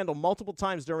Julius Randle multiple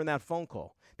times during that phone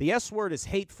call. The S word is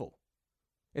hateful.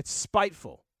 It's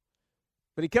spiteful.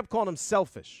 But he kept calling him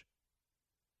selfish.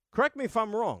 Correct me if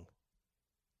I'm wrong.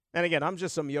 And again, I'm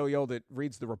just some yo-yo that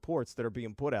reads the reports that are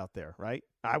being put out there, right?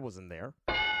 I wasn't there.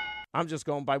 I'm just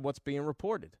going by what's being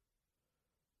reported.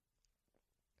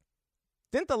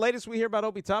 Didn't the latest we hear about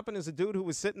Obi Toppin is a dude who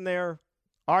was sitting there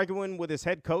arguing with his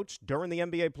head coach during the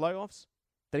NBA playoffs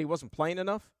that he wasn't playing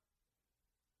enough?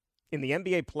 In the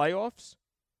NBA playoffs?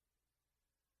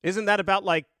 Isn't that about,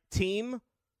 like, team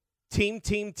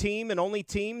team, and only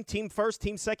team first,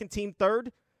 team second, team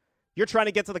third. You're trying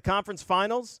to get to the conference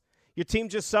finals. Your team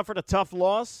just suffered a tough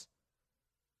loss,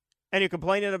 and you're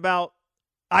complaining about,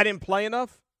 I didn't play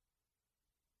enough?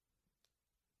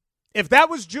 If that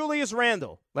was Julius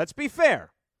Randle, let's be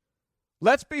fair.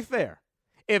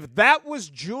 If that was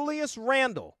Julius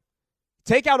Randle,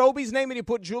 take out Obi's name and you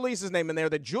put Julius's name in there,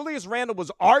 that Julius Randle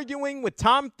was arguing with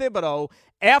Tom Thibodeau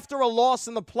after a loss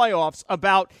in the playoffs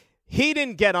about he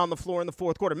didn't get on the floor in the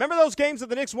fourth quarter. Remember those games that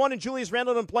the Knicks won and Julius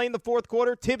Randle didn't play in the fourth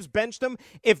quarter? Tibbs benched him.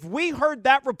 If we heard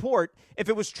that report, if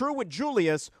it was true with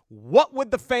Julius, what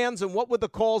would the fans and what would the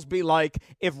calls be like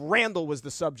if Randle was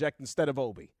the subject instead of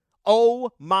Obi? Oh,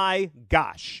 my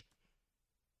gosh.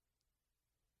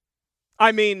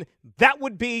 I mean, that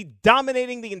would be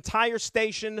dominating the entire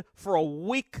station for a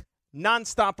week,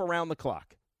 nonstop around the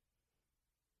clock.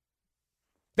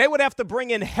 They would have to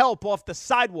bring in help off the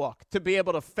sidewalk to be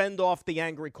able to fend off the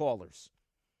angry callers.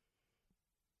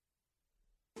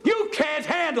 You can't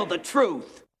handle the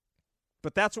truth.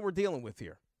 But that's what we're dealing with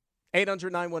here.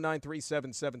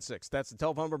 800-919-3776. That's the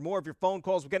telephone number. More of your phone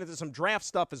calls. We'll get into some draft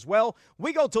stuff as well.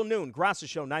 We go till noon. Grassa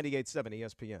Show, 98.7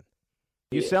 ESPN.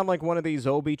 You sound like one of these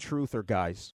Obi truther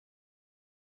guys.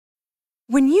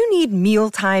 When you need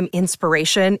mealtime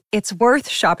inspiration, it's worth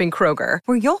shopping Kroger,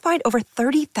 where you'll find over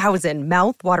 30,000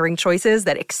 mouth-watering choices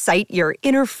that excite your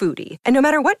inner foodie. And no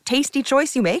matter what tasty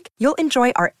choice you make, you'll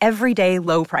enjoy our everyday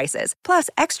low prices, plus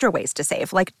extra ways to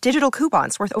save, like digital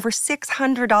coupons worth over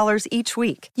 $600 each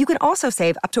week. You can also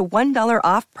save up to $1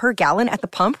 off per gallon at the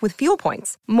pump with fuel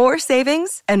points. More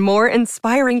savings and more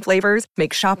inspiring flavors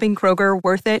make shopping Kroger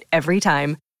worth it every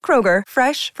time. Kroger,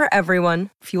 fresh for everyone.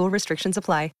 Fuel restrictions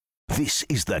apply. This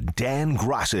is the Dan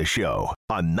Grassa Show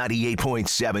on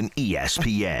 98.7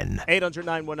 ESPN.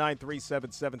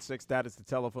 800-919-3776. That is the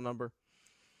telephone number.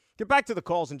 Get back to the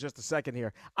calls in just a second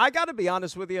here. I got to be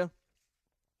honest with you,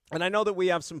 and I know that we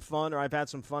have some fun, or I've had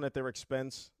some fun at their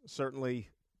expense, certainly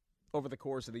over the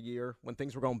course of the year when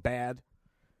things were going bad.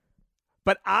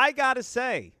 But I got to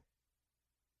say,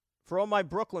 for all my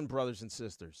Brooklyn brothers and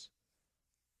sisters,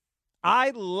 I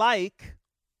like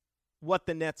what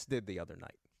the Nets did the other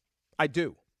night. I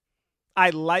do. I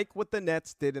like what the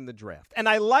Nets did in the draft. And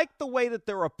I like the way that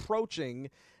they're approaching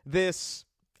this,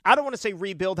 I don't want to say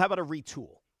rebuild, how about a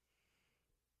retool?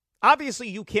 Obviously,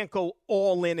 you can't go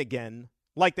all in again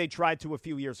like they tried to a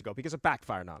few years ago because it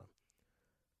backfired on them.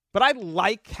 But I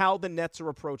like how the Nets are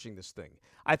approaching this thing.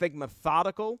 I think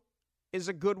methodical is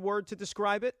a good word to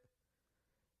describe it.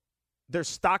 They're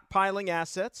stockpiling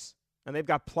assets, and they've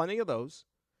got plenty of those.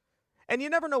 And you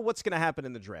never know what's going to happen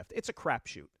in the draft. It's a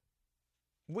crapshoot.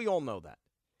 We all know that.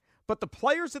 But the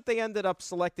players that they ended up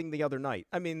selecting the other night,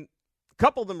 I mean, a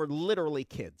couple of them are literally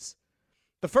kids.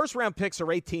 The first-round picks are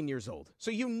 18 years old,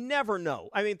 so you never know.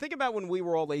 I mean, think about when we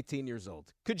were all 18 years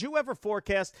old. Could you ever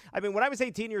forecast? I mean, when I was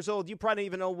 18 years old, you probably didn't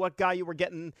even know what guy you were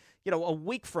getting, a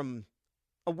week from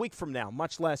now,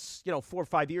 much less, 4 or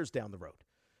 5 years down the road.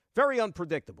 Very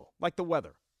unpredictable, like the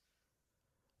weather.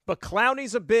 But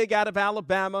Clowney's a big out of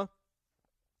Alabama,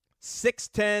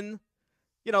 6'10".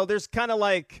 There's kind of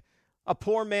like a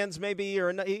poor man's maybe,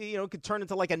 or, could turn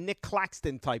into like a Nick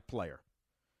Claxton type player.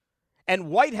 And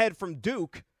Whitehead from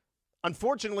Duke,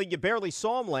 unfortunately, you barely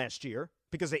saw him last year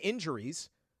because of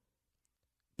injuries.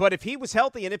 But if he was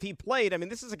healthy and if he played, I mean,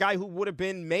 this is a guy who would have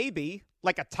been maybe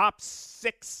like a top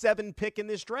 6-7 pick in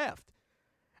this draft.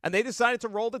 And they decided to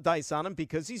roll the dice on him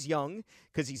because he's young,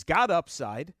 because he's got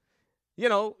upside.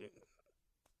 Could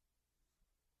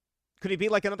he be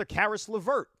like another Karis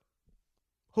LeVert?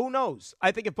 Who knows?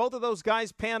 I think if both of those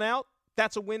guys pan out,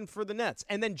 that's a win for the Nets.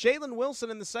 And then Jalen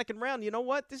Wilson in the second round, you know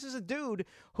what? This is a dude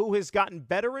who has gotten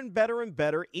better and better and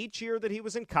better each year that he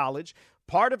was in college,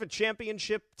 part of a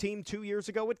championship team 2 years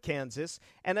ago at Kansas.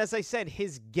 And as I said,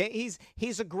 he's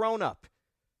a grown-up,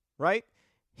 right?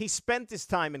 He spent his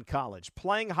time in college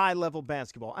playing high-level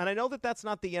basketball. And I know that that's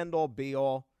not the end-all,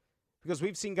 be-all, because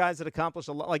we've seen guys that accomplish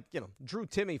a lot, like, Drew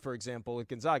Timme, for example, at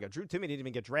Gonzaga. Drew Timme didn't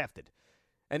even get drafted.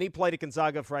 And he played at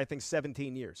Gonzaga for, I think,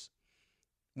 17 years.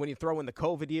 When you throw in the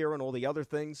COVID year and all the other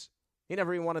things, he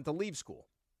never even wanted to leave school.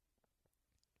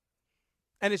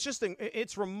 And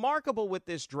it's remarkable with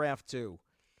this draft, too,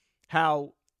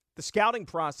 how the scouting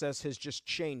process has just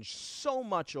changed so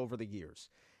much over the years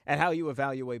and how you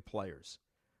evaluate players,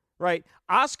 right?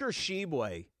 Oscar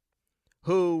Tshiebwe,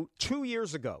 who 2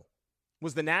 years ago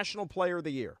was the National Player of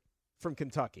the Year from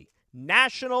Kentucky.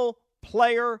 National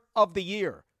Player of the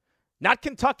Year. Not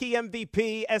Kentucky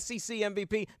MVP, SEC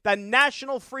MVP. The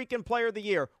National freaking Player of the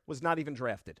Year was not even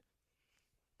drafted.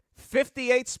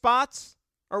 58 spots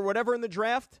or whatever in the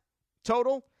draft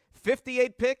total,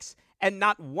 58 picks, and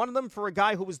not one of them for a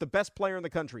guy who was the best player in the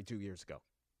country 2 years ago.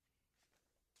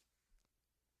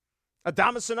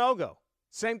 Adama Sanogo,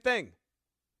 same thing.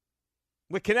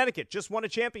 With Connecticut, just won a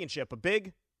championship. A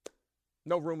big,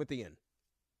 no room at the inn.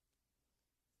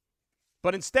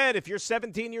 But instead, if you're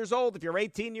 17 years old, if you're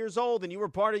 18 years old, and you were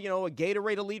part of, a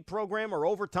Gatorade Elite program or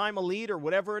Overtime Elite or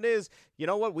whatever it is, you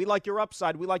know what? We like your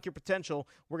upside. We like your potential.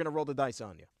 We're going to roll the dice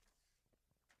on you.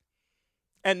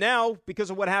 And now,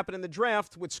 because of what happened in the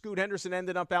draft, with Scoot Henderson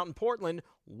ended up out in Portland,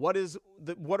 what are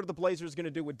the Blazers going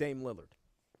to do with Dame Lillard?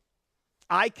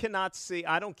 I cannot see,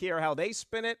 I don't care how they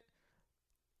spin it,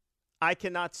 I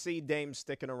cannot see Dame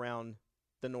sticking around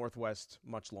the Northwest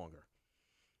much longer.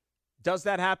 Does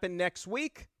that happen next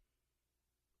week?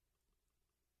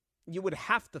 You would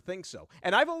have to think so.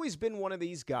 And I've always been one of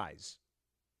these guys.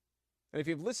 And if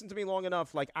you've listened to me long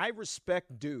enough, I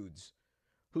respect dudes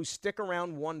who stick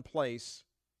around one place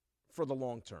for the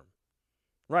long term.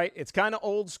 Right? It's kind of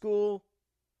old school.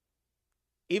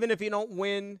 Even if you don't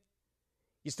win,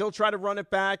 you still try to run it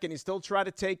back and you still try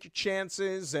to take your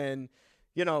chances. And,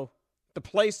 the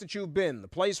place that you've been, the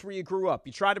place where you grew up,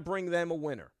 you try to bring them a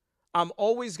winner. I'm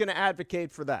always going to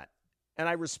advocate for that. And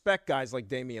I respect guys like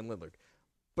Damian Lillard.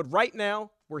 But right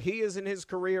now, where he is in his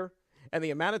career and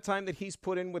the amount of time that he's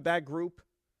put in with that group,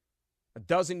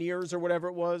 12 years or whatever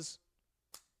it was,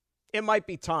 it might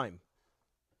be time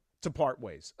to part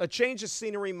ways. A change of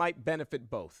scenery might benefit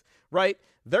both, right?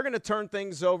 They're going to turn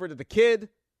things over to the kid.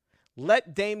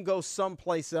 Let Dame go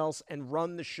someplace else and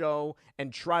run the show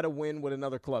and try to win with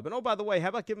another club. And, oh, by the way, how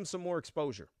about give him some more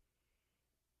exposure?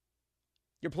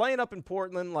 You're playing up in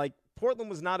Portland. Portland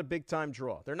was not a big-time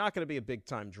draw. They're not going to be a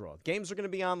big-time draw. Games are going to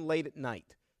be on late at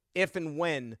night, if and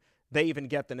when they even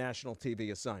get the national TV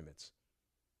assignments.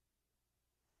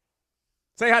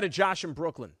 Say hi to Josh in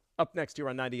Brooklyn, up next here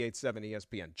on 98.7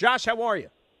 ESPN. Josh, how are you?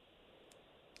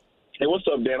 Hey, what's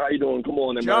up, Dan? How you doing? Come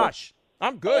on, Josh,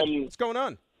 I'm good. What's going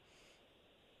on?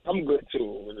 I'm good,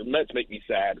 too. The Mets make me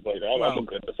sad, but I'm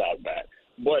good besides that.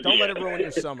 But don't let it ruin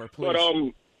your summer, please.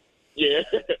 But, yeah.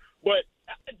 But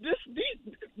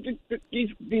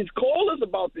these callers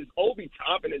about this Obi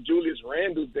Toppin and Julius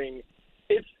Randle thing,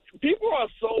 people are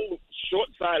so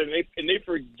short-sighted and they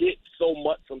forget so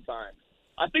much sometimes.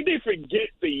 I think they forget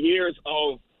the years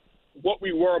of what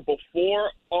we were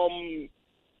before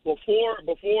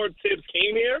Tibbs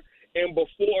came here and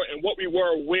what we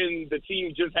were when the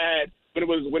team just had when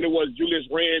it was Julius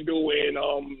Randle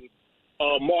and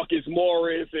Marcus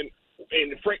Morris and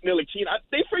Frank Ntilikina.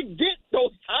 They forget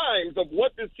those times of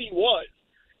what this team was,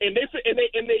 and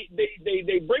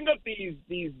they bring up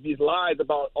these lies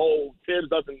about Tibbs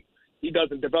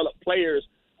doesn't develop players.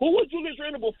 Who was Julius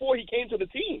Randle before he came to the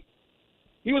team?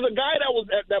 He was a guy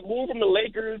that moved from the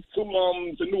Lakers to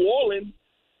New Orleans,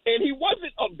 and he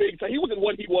wasn't a big time. He wasn't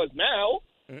what he was now.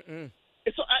 Mm-mm.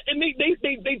 And so they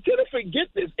tend to forget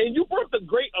this. And you brought a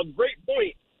great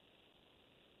point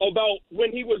about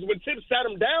when Tibbs sat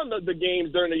him down the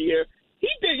games during the year. You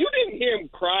didn't hear him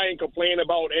cry and complain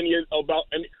about any,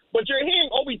 but you're hearing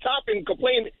Obi Toppin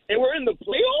complain, and we're in the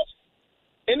playoffs.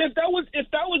 And if that was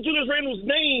Julius Randle's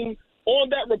name on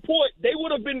that report, they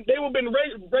would have been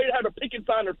ready to have a picket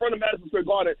sign in front of Madison Square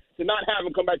Garden to not have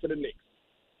him come back to the Knicks.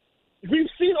 We've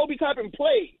seen Obi Toppin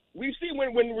play. We've seen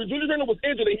when Julius Randle was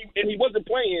injured and he wasn't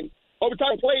playing, Obi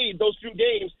Toppin played those few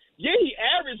games. Yeah, he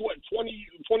averaged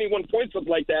 21 points,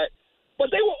 something like that.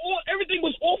 But everything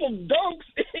was off of dunks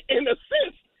and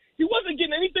assists. He wasn't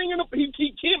getting anything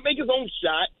he can't make his own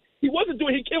shot. He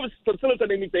can't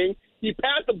facilitate anything. He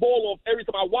passed the ball off every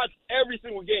time. I watched every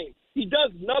single game. He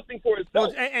does nothing for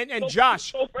himself. Well,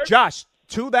 Josh,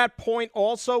 to that point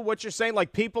also, what you're saying,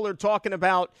 people are talking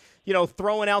about,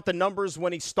 throwing out the numbers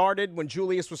when he started, when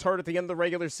Julius was hurt at the end of the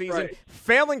regular season, right.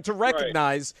 Failing to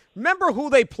recognize, remember who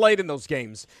they played in those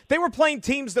games. They were playing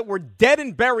teams that were dead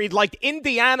and buried, like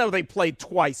Indiana they played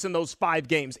twice in those 5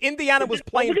 games. Indiana was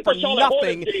playing for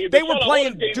nothing. They were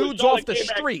playing dudes off the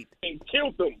street. And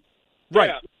killed them. Right.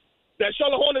 Yeah. That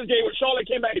Charlotte Hornets game when Charlotte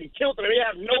came back and killed them, and they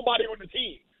have nobody on the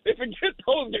team. They forget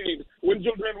those games when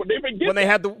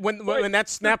when that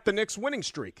snapped the Knicks winning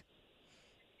streak.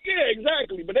 Yeah,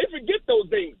 exactly. But they forget those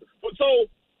things. But so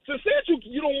to say that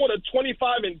you don't want a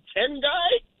 25-10 guy,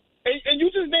 and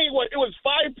you just named it was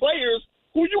 5 players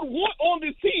who you want on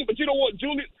this team, but you don't want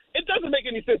Julius. It doesn't make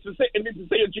any sense to say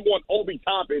that you want Obi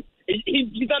Toppin.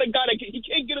 He's not a guy that he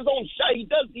can't get his own shot.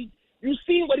 You've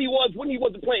seen what he was when he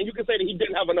wasn't playing. You can say that he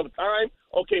didn't have enough time.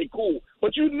 Okay, cool.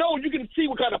 But you can see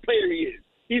what kind of player he is.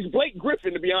 He's Blake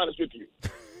Griffin, to be honest with you.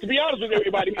 To be honest with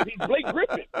everybody, he's Blake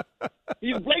Griffin.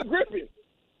 He's Blake Griffin.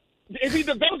 If he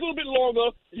develops a little bit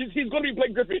longer, he's going to be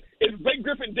Blake Griffin. If Blake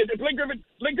Griffin did. Blake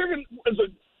Griffin was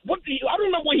I don't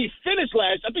remember where he finished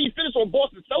last. I think he finished on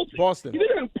Boston Celtics. Boston. He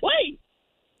didn't even play.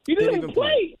 He didn't even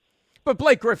play. But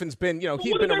Blake Griffin's been,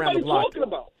 he's been around the block. Talking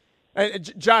about?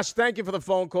 Josh, thank you for the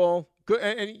phone call. Good,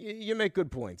 and you make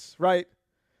good points, right?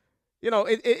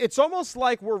 It's almost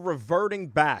like we're reverting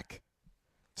back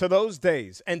to those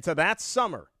days and to that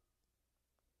summer.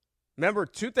 Remember,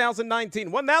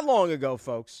 2019 wasn't that long ago,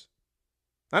 folks.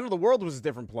 I know the world was a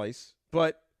different place,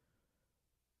 but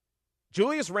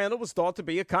Julius Randle was thought to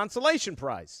be a consolation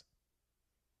prize.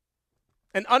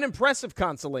 An unimpressive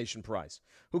consolation prize,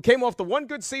 who came off the one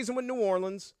good season with New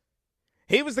Orleans.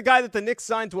 He was the guy that the Knicks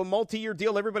signed to a multi-year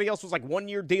deal. Everybody else was like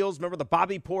one-year deals. Remember the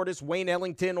Bobby Portis, Wayne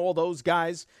Ellington, all those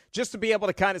guys, just to be able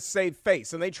to kind of save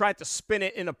face. And they tried to spin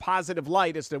it in a positive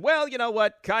light as to, well, you know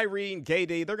what, Kyrie and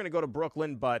KD, they're going to go to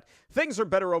Brooklyn, but things are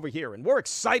better over here. And we're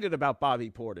excited about Bobby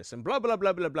Portis and blah, blah,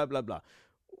 blah, blah, blah, blah, blah.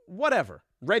 Whatever.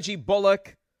 Reggie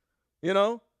Bullock,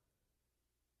 But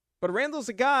Randle's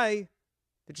a guy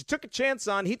that you took a chance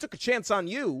on. He took a chance on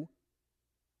you.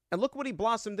 And look what he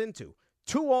blossomed into.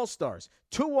 2 All-Stars,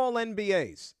 2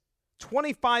 All-NBAs,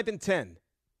 25-10.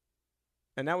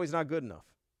 And now he's not good enough.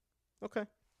 Okay.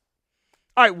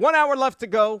 All right, 1 hour left to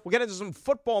go. We'll get into some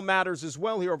football matters as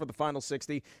well here over the final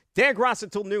 60. Dan Gross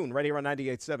until noon, right here on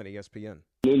 98.7 ESPN.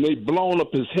 And they blown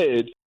up his head.